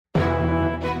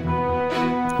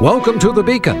Welcome to The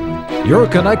Beacon, your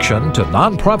connection to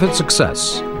nonprofit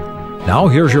success. Now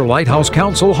here's your Lighthouse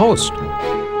Council host.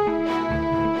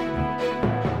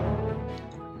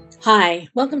 Hi,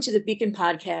 welcome to the Beacon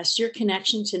Podcast, your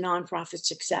connection to nonprofit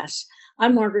success.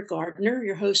 I'm Margaret Gardner,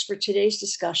 your host for today's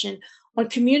discussion on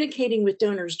communicating with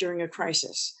donors during a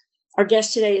crisis. Our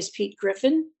guest today is Pete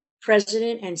Griffin,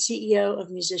 President and CEO of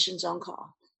Musicians on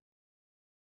Call.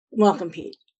 Welcome,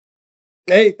 Pete.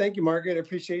 Hey, thank you, Margaret. I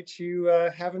appreciate you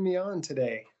having me on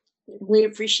today. We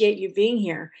appreciate you being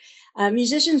here.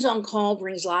 Musicians on Call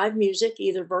brings live music,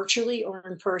 either virtually or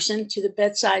in person, to the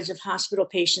bedsides of hospital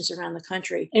patients around the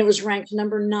country. And it was ranked the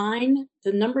number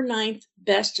ninth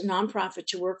best nonprofit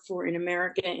to work for in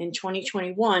America in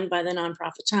 2021 by the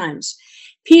Nonprofit Times.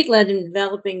 Pete led in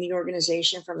developing the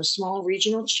organization from a small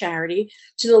regional charity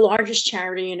to the largest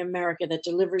charity in America that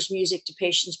delivers music to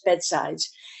patients'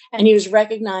 bedsides. And he was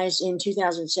recognized in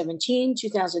 2017,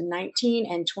 2019,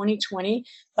 and 2020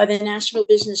 by the Nashville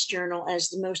Business Journal as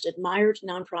the most admired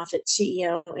nonprofit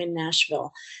CEO in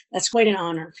Nashville. That's quite an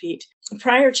honor, Pete.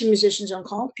 Prior to Musicians on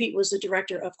Call, Pete was the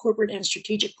Director of Corporate and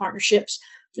Strategic Partnerships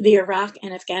for the Iraq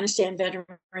and Afghanistan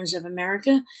Veterans of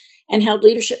America and held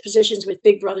leadership positions with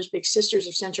Big Brothers Big Sisters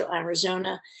of Central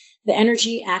Arizona, the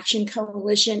Energy Action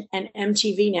Coalition, and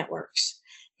MTV Networks.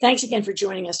 Thanks again for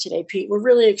joining us today, Pete. We're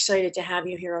really excited to have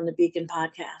you here on the Beacon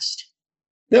Podcast.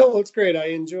 No, it's great. I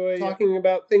enjoy talking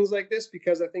about things like this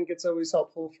because I think it's always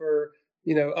helpful for,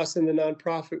 us in the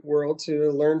nonprofit world to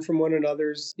learn from one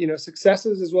another's,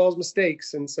 successes as well as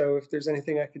mistakes. And so if there's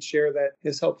anything I could share that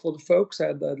is helpful to folks,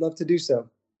 I'd love to do so.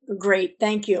 Great.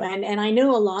 Thank you. And I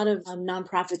know a lot of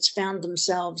nonprofits found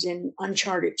themselves in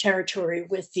uncharted territory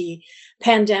with the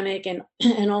pandemic and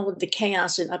all of the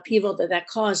chaos and upheaval that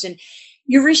caused. And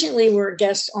you recently were a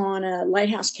guest on a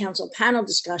Lighthouse Council panel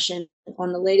discussion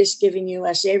on the latest Giving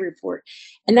USA report.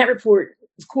 And that report,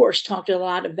 of course, talked a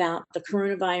lot about the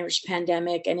coronavirus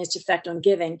pandemic and its effect on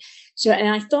giving. And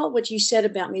I thought what you said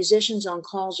about Musicians on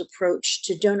Call's approach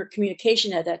to donor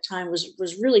communication at that time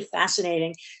was really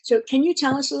fascinating. So can you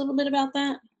tell us a little bit about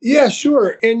that? Yeah,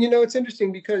 sure. And, it's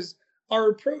interesting because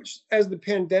our approach as the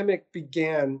pandemic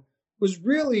began was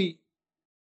really,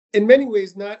 in many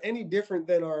ways, not any different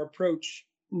than our approach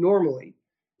normally,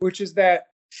 which is that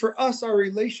for us, our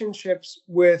relationships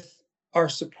with our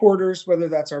supporters, whether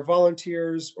that's our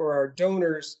volunteers or our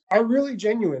donors, are really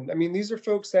genuine. I mean, these are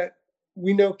folks that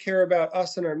we know care about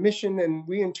us and our mission, and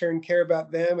we in turn care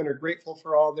about them and are grateful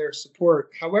for all their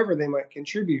support, however they might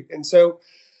contribute. And so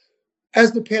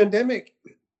as the pandemic,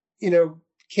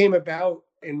 came about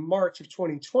in March of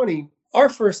 2020, our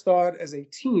first thought as a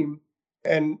team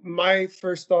and my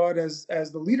first thought as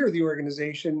the leader of the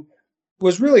organization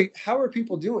was really, how are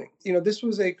people doing? This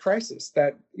was a crisis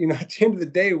that, at the end of the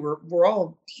day, we're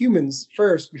all humans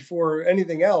first before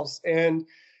anything else. And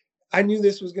I knew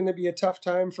this was going to be a tough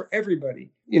time for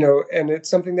everybody, and it's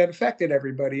something that affected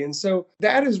everybody. And so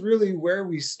that is really where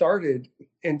we started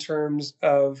in terms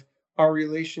of our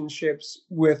relationships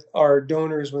with our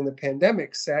donors when the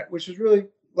pandemic set, which is really,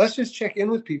 let's just check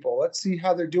in with people. Let's see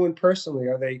how they're doing personally.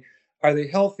 Are they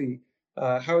healthy?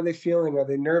 How are they feeling? Are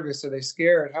they nervous? Are they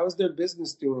scared? How is their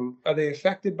business doing? Are they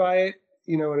affected by it,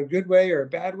 in a good way or a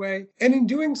bad way? And in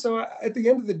doing so, at the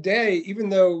end of the day, even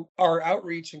though our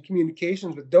outreach and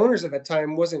communications with donors at that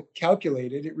time wasn't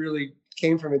calculated, it really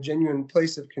came from a genuine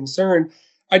place of concern.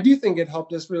 I do think it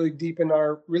helped us really deepen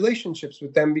our relationships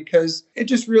with them because it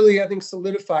just really, I think,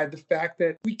 solidified the fact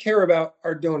that we care about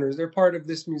our donors. They're part of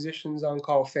this Musicians on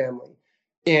Call family.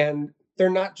 And they're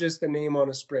not just a name on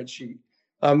a spreadsheet.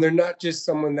 They're not just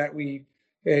someone that we,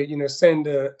 send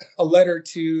a letter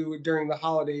to during the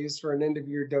holidays for an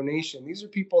end-of-year donation. These are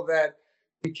people that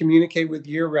we communicate with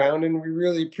year-round, and we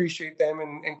really appreciate them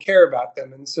and care about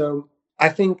them. And so I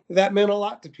think that meant a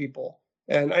lot to people.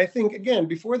 And I think, again,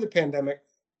 before the pandemic,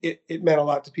 it meant a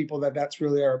lot to people that's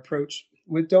really our approach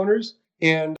with donors.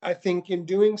 And I think in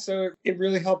doing so, it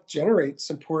really helped generate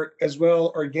support as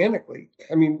well organically.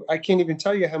 I mean, I can't even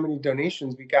tell you how many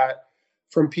donations we got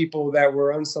from people that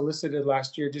were unsolicited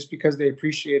last year just because they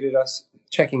appreciated us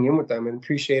checking in with them and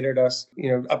appreciated us,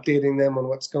 updating them on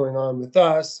what's going on with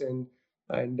us and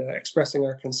expressing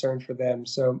our concern for them.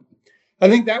 So I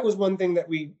think that was one thing that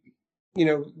we,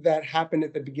 that happened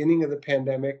at the beginning of the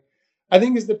pandemic. I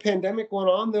think as the pandemic went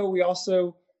on, though, we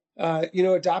also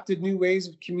adopted new ways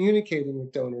of communicating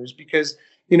with donors because,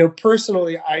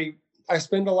 personally, I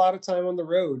spend a lot of time on the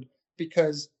road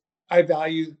because I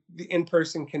value the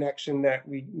in-person connection that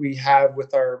we have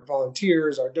with our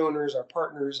volunteers, our donors, our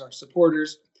partners, our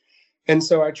supporters. And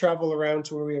so I travel around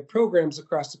to where we have programs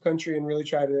across the country and really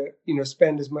try to,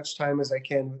 spend as much time as I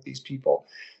can with these people.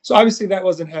 So obviously that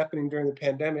wasn't happening during the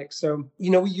pandemic. So,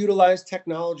 we utilize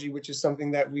technology, which is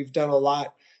something that we've done a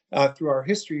lot through our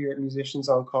history here at Musicians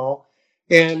on Call.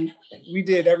 And we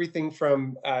did everything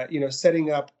from,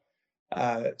 setting up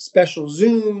special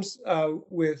Zooms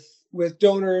with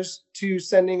donors to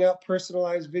sending out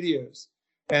personalized videos.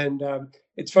 And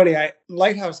it's funny,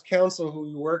 Lighthouse Council, who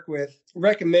we work with,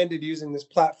 recommended using this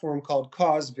platform called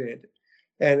CauseVid.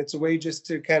 And it's a way just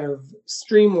to kind of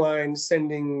streamline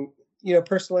sending,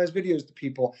 personalized videos to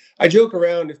people. I joke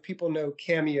around, if people know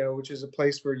Cameo, which is a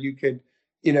place where you could,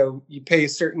 you pay a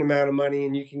certain amount of money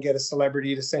and you can get a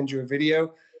celebrity to send you a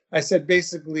video. I said,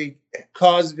 basically,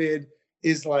 CauseVid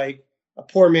is like a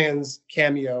poor man's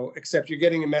Cameo, except you're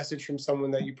getting a message from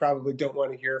someone that you probably don't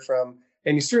want to hear from,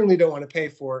 and you certainly don't want to pay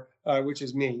for, which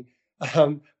is me.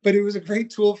 But it was a great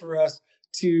tool for us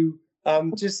to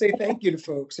just say thank you to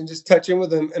folks and just touch in with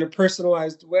them in a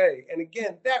personalized way. And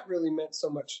again, that really meant so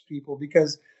much to people,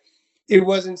 because it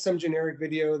wasn't some generic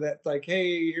video that like,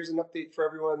 hey, here's an update for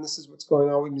everyone. This is what's going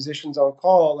on with Musicians on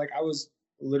Call. Like, I was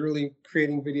literally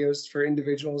creating videos for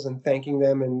individuals and thanking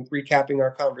them and recapping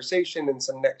our conversation and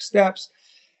some next steps.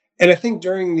 And I think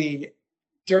during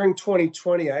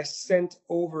 2020, I sent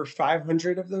over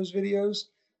 500 of those videos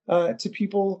to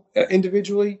people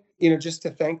individually, just to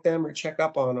thank them or check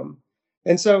up on them.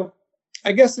 And so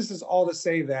I guess this is all to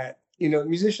say that,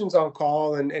 Musicians on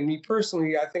Call and me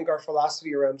personally, I think our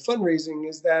philosophy around fundraising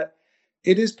is that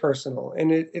it is personal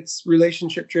and it's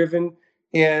relationship driven.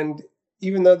 And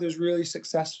even though there's really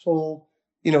successful,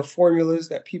 formulas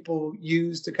that people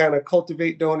use to kind of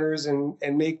cultivate donors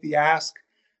and make the ask,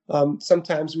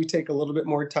 sometimes we take a little bit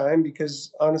more time,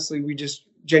 because honestly, we just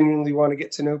genuinely want to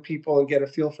get to know people and get a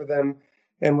feel for them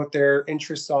and what their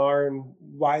interests are and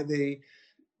why they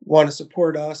want to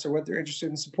support us or what they're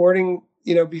interested in supporting,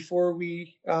 before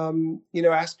we,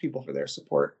 ask people for their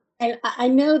support. And I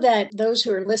know that those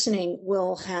who are listening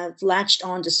will have latched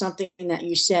on to something that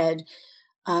you said,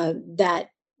 that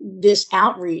this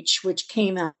outreach, which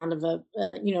came out of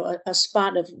a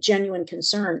spot of genuine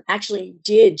concern, actually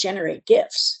did generate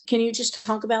gifts. Can you just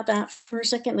talk about that for a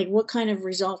second? Like, what kind of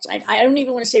results? I don't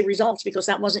even want to say results, because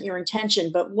that wasn't your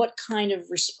intention, but what kind of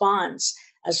response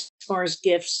as far as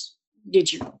gifts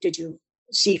did you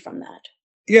see from that?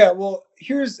 Yeah, well,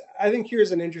 I think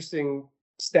here's an interesting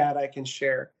stat I can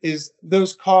share, is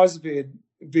those CauseVid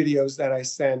videos that I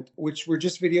sent, which were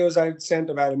just videos I'd sent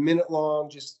about a minute long,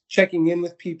 just checking in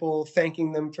with people,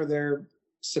 thanking them for their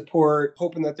support,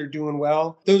 hoping that they're doing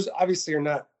well. Those obviously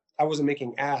I wasn't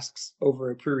making asks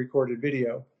over a pre-recorded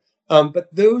video. But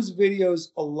those videos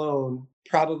alone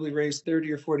probably raised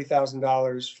 $30,000 or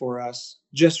 $40,000 for us,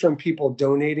 just from people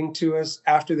donating to us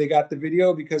after they got the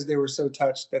video, because they were so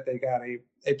touched that they got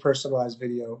a personalized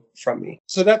video from me.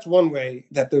 So that's one way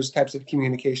that those types of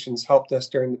communications helped us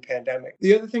during the pandemic.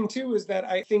 The other thing too is that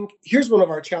I think here's one of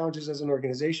our challenges as an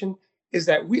organization, is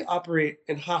that we operate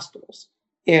in hospitals.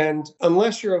 And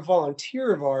unless you're a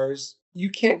volunteer of ours, you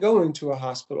can't go into a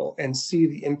hospital and see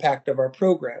the impact of our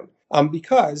program,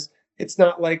 because it's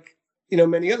not like,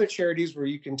 many other charities where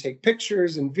you can take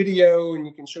pictures and video and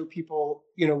you can show people,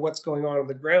 what's going on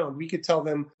the ground. We could tell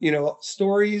them,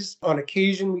 stories. On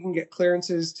occasion, we can get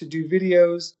clearances to do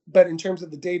videos. But in terms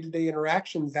of the day-to-day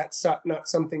interactions, that's not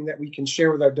something that we can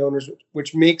share with our donors,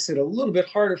 which makes it a little bit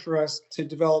harder for us to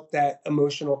develop that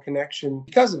emotional connection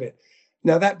because of it.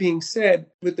 Now, that being said,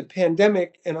 with the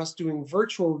pandemic and us doing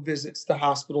virtual visits to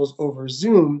hospitals over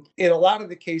Zoom, in a lot of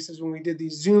the cases when we did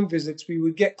these Zoom visits, we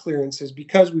would get clearances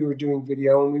because we were doing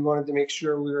video, and we wanted to make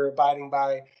sure we were abiding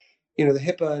by, the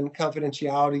HIPAA and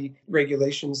confidentiality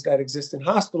regulations that exist in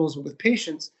hospitals with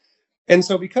patients. And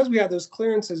so because we had those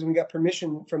clearances and we got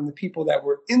permission from the people that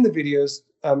were in the videos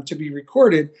to be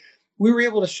recorded, we were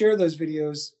able to share those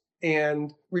videos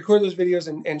and record those videos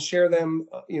and share them,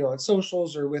 on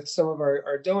socials or with some of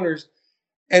our donors.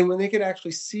 And when they could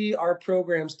actually see our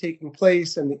programs taking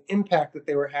place and the impact that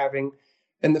they were having,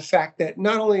 and the fact that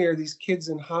not only are these kids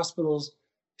in hospitals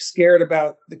scared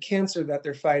about the cancer that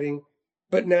they're fighting,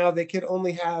 but now they could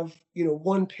only have,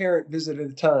 one parent visit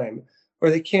at a time, or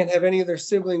they can't have any of their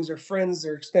siblings or friends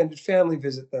or extended family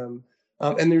visit them.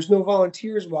 And there's no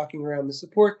volunteers walking around to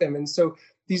support them. And so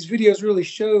these videos really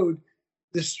showed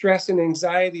the stress and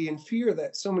anxiety and fear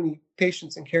that so many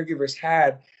patients and caregivers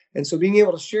had. And so being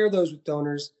able to share those with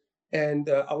donors and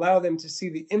allow them to see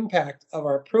the impact of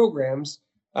our programs,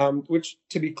 which,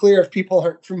 to be clear, if people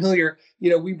aren't familiar,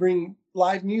 we bring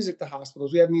live music to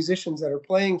hospitals. We have musicians that are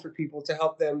playing for people to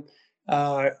help them,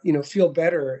 feel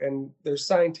better. And there's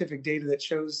scientific data that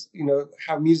shows,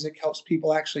 how music helps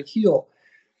people actually heal.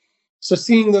 So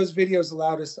seeing those videos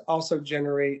allowed us to also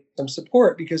generate some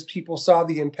support because people saw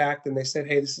the impact and they said,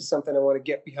 hey, this is something I want to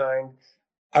get behind.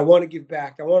 I want to give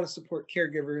back. I want to support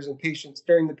caregivers and patients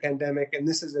during the pandemic. And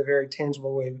this is a very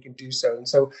tangible way we can do so. And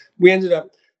so we ended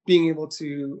up being able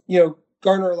to,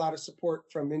 garner a lot of support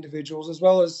from individuals as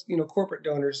well as, corporate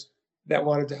donors that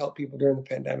wanted to help people during the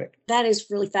pandemic. That is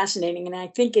really fascinating. And I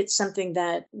think it's something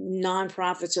that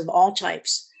nonprofits of all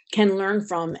types can learn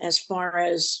from as far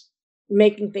as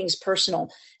making things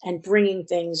personal and bringing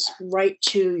things right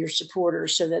to your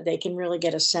supporters so that they can really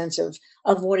get a sense of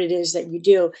what it is that you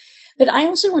do. But I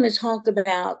also want to talk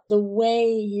about the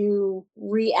way you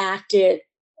reacted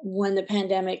when the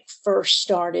pandemic first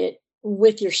started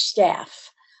with your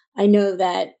staff. I know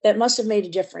that that must have made a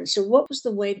difference. So what was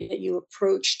the way that you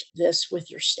approached this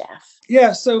with your staff?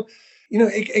 Yeah. So,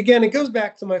 again, it goes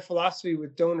back to my philosophy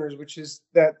with donors, which is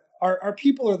that our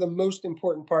people are the most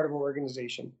important part of our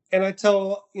organization. And I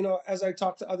tell, as I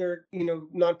talk to other,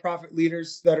 nonprofit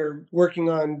leaders that are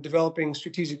working on developing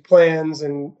strategic plans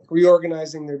and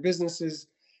reorganizing their businesses,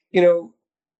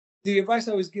 the advice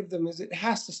I always give them is it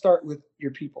has to start with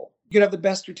your people. You can have the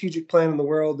best strategic plan in the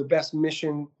world, the best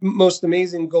mission, most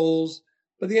amazing goals.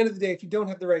 But at the end of the day, if you don't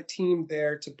have the right team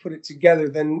there to put it together,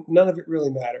 then none of it really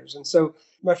matters. And so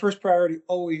my first priority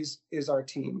always is our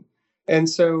team. And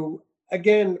so,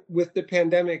 again, with the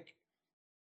pandemic,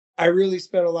 I really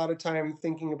spent a lot of time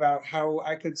thinking about how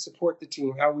I could support the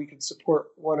team, how we could support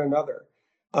one another.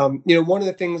 One of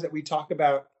the things that we talk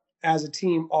about as a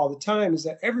team all the time is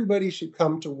that everybody should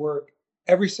come to work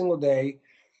every single day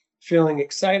feeling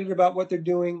excited about what they're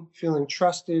doing, feeling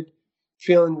trusted,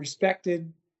 feeling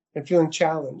respected, and feeling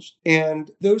challenged. And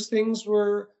those things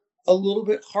were a little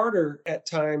bit harder at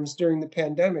times during the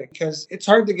pandemic because it's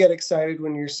hard to get excited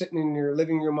when you're sitting in your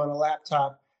living room on a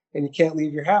laptop and you can't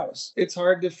leave your house. It's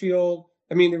hard to feel,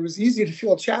 it was easy to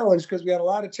feel challenged because we had a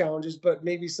lot of challenges, but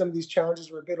maybe some of these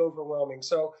challenges were a bit overwhelming.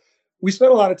 So we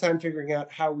spent a lot of time figuring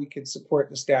out how we could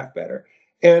support the staff better.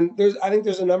 And I think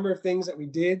there's a number of things that we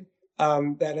did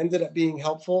that ended up being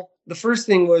helpful. The first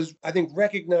thing was, I think,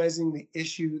 recognizing the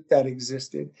issue that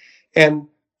existed. And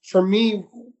for me,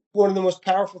 one of the most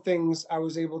powerful things I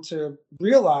was able to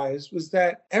realize was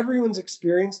that everyone's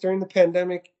experience during the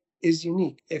pandemic is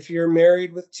unique. If you're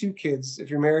married with 2 kids,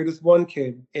 if you're married with 1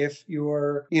 kid, if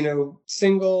you're,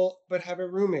 single but have a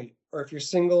roommate, or if you're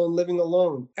single and living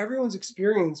alone, everyone's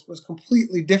experience was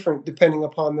completely different depending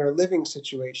upon their living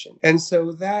situation. And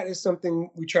so that is something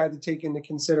we tried to take into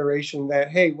consideration that,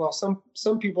 hey, well,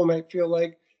 some people might feel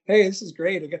like, hey, this is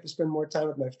great. I get to spend more time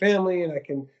with my family and I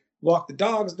can walk the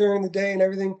dogs during the day and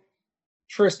everything.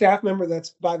 For a staff member that's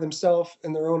by themselves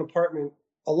in their own apartment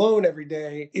alone every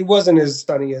day, it wasn't as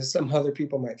sunny as some other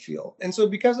people might feel. And so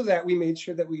because of that, we made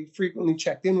sure that we frequently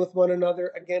checked in with one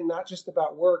another. Again, not just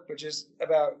about work, but just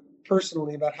about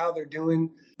personally about how they're doing.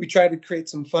 We tried to create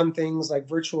some fun things like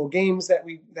virtual games that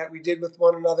we did with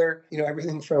one another,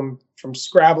 everything from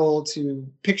Scrabble to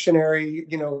Pictionary,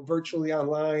 virtually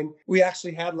online. We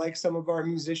actually had like some of our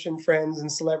musician friends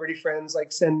and celebrity friends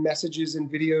like send messages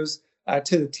and videos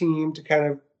to the team to kind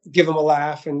of give them a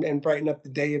laugh and brighten up the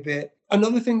day a bit.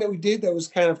 Another thing that we did that was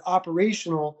kind of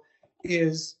operational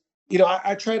is,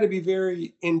 I try to be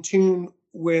very in tune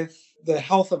with the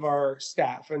health of our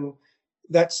staff. And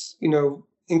that's,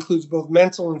 includes both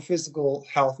mental and physical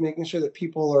health, making sure that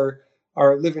people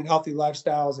are living healthy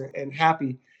lifestyles and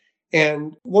happy.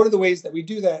 And one of the ways that we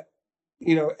do that,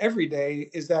 every day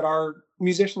is that our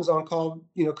musicians on call,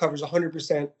 covers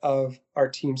 100% of our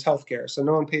team's healthcare. So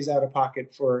no one pays out of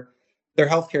pocket for their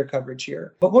healthcare coverage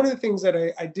here. But one of the things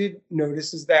that I did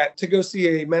notice is that to go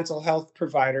see a mental health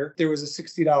provider, there was a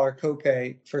 $60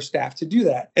 copay for staff to do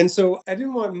that. And so I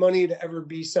didn't want money to ever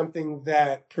be something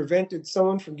that prevented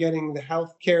someone from getting the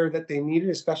health care that they needed,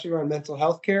 especially around mental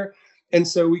health care. And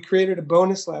so we created a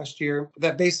bonus last year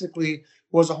that basically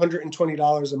was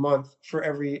 $120 a month for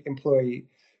every employee,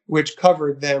 which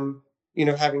covered them,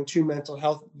 having 2 mental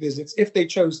health visits if they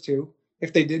chose to.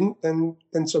 If they didn't,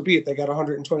 then so be it. They got a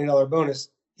 $120 bonus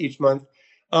each month.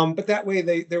 But that way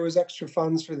there was extra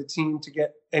funds for the team to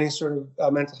get any sort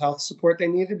of mental health support they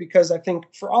needed, because I think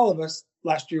for all of us,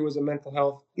 last year was a mental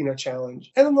health,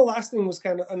 challenge. And then the last thing was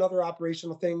kind of another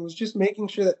operational thing, was just making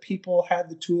sure that people had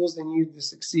the tools they needed to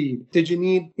succeed. Did you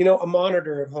need, a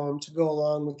monitor at home to go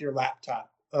along with your laptop?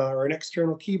 Or an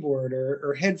external keyboard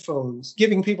or headphones,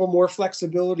 giving people more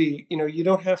flexibility. You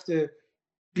don't have to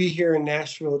be here in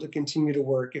Nashville to continue to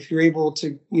work. If you're able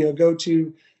to, go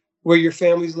to where your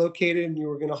family's located and you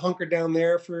were going to hunker down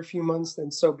there for a few months,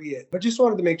 then so be it. But just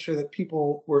wanted to make sure that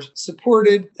people were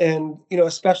supported and,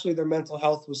 especially their mental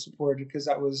health was supported, because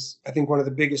that was, I think, one of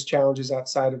the biggest challenges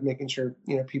outside of making sure,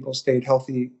 people stayed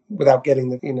healthy without getting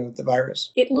the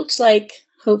virus. It looks like,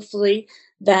 hopefully,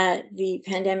 that the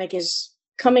pandemic is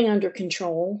coming under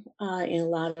control in a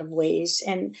lot of ways.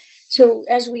 And so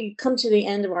as we come to the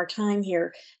end of our time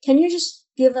here, can you just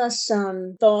give us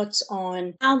some thoughts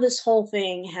on how this whole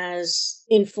thing has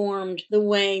informed the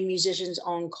way Musicians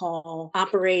on Call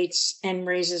operates and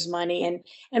raises money?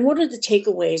 And what are the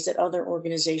takeaways that other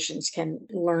organizations can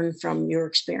learn from your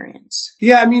experience?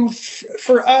 Yeah,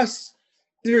 for us,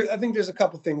 I think there's a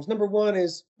couple things. Number one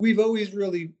is we've always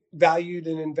really valued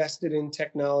and invested in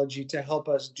technology to help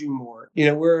us do more.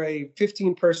 We're a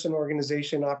 15-person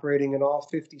organization operating in all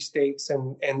 50 states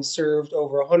and served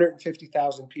over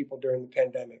 150,000 people during the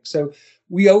pandemic. So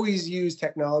we always use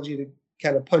technology to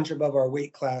kind of punch above our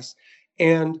weight class.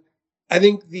 And I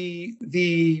think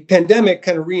the pandemic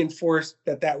kind of reinforced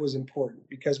that was important,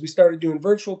 because we started doing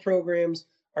virtual programs.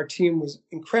 Our team was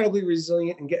incredibly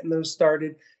resilient in getting those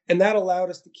started. And that allowed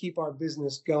us to keep our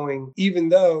business going, even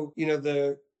though,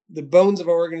 the bones of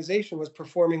our organization was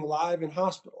performing live in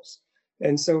hospitals.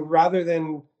 And so rather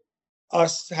than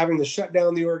us having to shut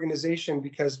down the organization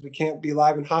because we can't be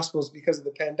live in hospitals because of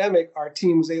the pandemic, our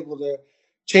team was able to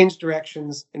change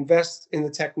directions, invest in the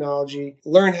technology,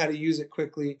 learn how to use it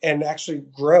quickly, and actually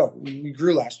grow. We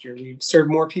grew last year. We served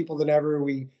more people than ever.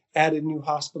 We added new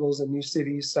hospitals and new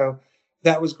cities. So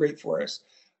that was great for us.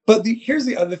 But here's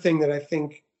the other thing that I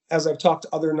think, as I've talked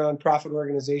to other nonprofit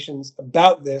organizations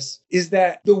about this, is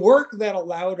that the work that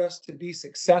allowed us to be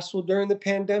successful during the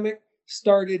pandemic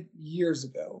started years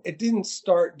ago. It didn't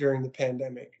start during the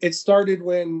pandemic. It started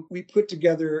when we put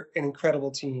together an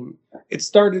incredible team. It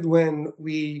started when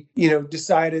we,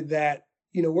 decided that,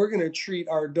 we're going to treat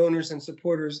our donors and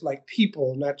supporters like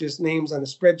people, not just names on a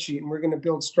spreadsheet, and we're going to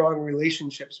build strong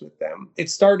relationships with them. It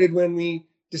started when we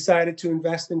decided to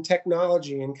invest in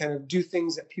technology and kind of do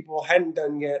things that people hadn't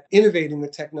done yet, innovating the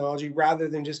technology rather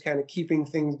than just kind of keeping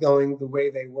things going the way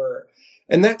they were.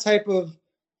 And that type of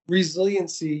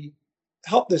resiliency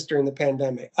helped us during the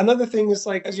pandemic. Another thing is,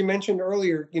 like, as you mentioned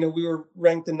earlier, we were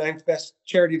ranked the 9th best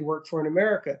charity to work for in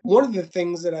America. One of the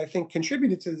things that I think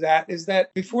contributed to that is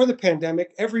that before the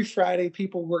pandemic, every Friday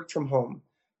people worked from home.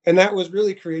 And that was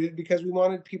really created because we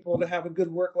wanted people to have a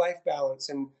good work-life balance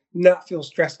and not feel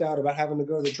stressed out about having to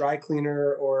go to the dry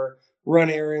cleaner or run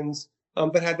errands,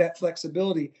 but had that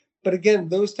flexibility. But again,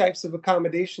 those types of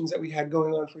accommodations that we had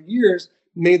going on for years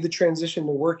made the transition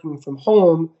to working from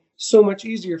home so much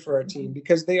easier for our team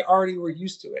because they already were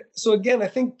used to it. So again, I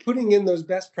think putting in those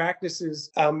best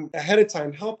practices ahead of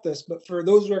time helped us. But for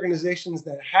those organizations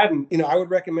that hadn't, I would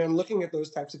recommend looking at those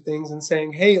types of things and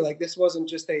saying, hey, like, this wasn't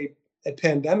just a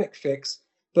pandemic fix,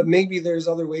 but maybe there's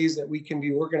other ways that we can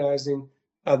be organizing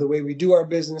the way we do our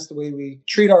business, the way we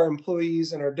treat our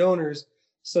employees and our donors,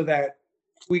 so that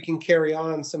we can carry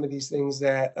on some of these things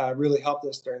that really helped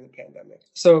us during the pandemic.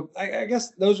 So I guess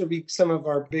those would be some of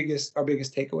our biggest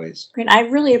takeaways. Great. I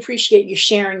really appreciate you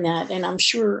sharing that. And I'm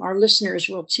sure our listeners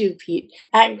will too, Pete.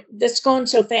 That's going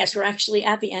so fast. We're actually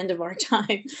at the end of our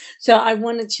time. So I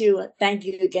wanted to thank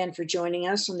you again for joining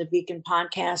us on the Beacon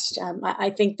podcast.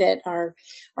 I think that our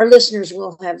listeners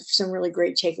will have some really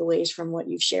great takeaways from what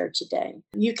you've shared today.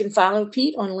 You can follow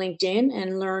Pete on LinkedIn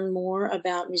and learn more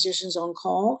about Musicians on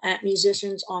Call at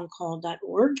musiciansoncall.org.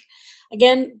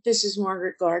 Again, this is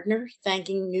Margaret Gardner,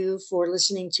 thanking you for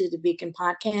listening to the Beacon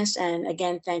Podcast. And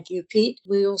again, thank you, Pete.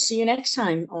 We will see you next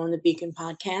time on the Beacon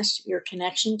Podcast, your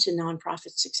connection to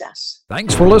nonprofit success.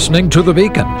 Thanks for listening to The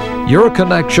Beacon, your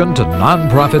connection to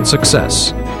nonprofit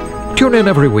success. Tune in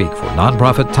every week for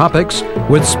nonprofit topics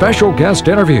with special guest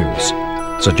interviews.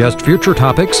 Suggest future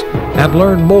topics and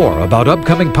learn more about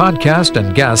upcoming podcasts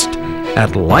and guests at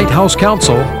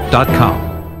lighthousecouncil.com.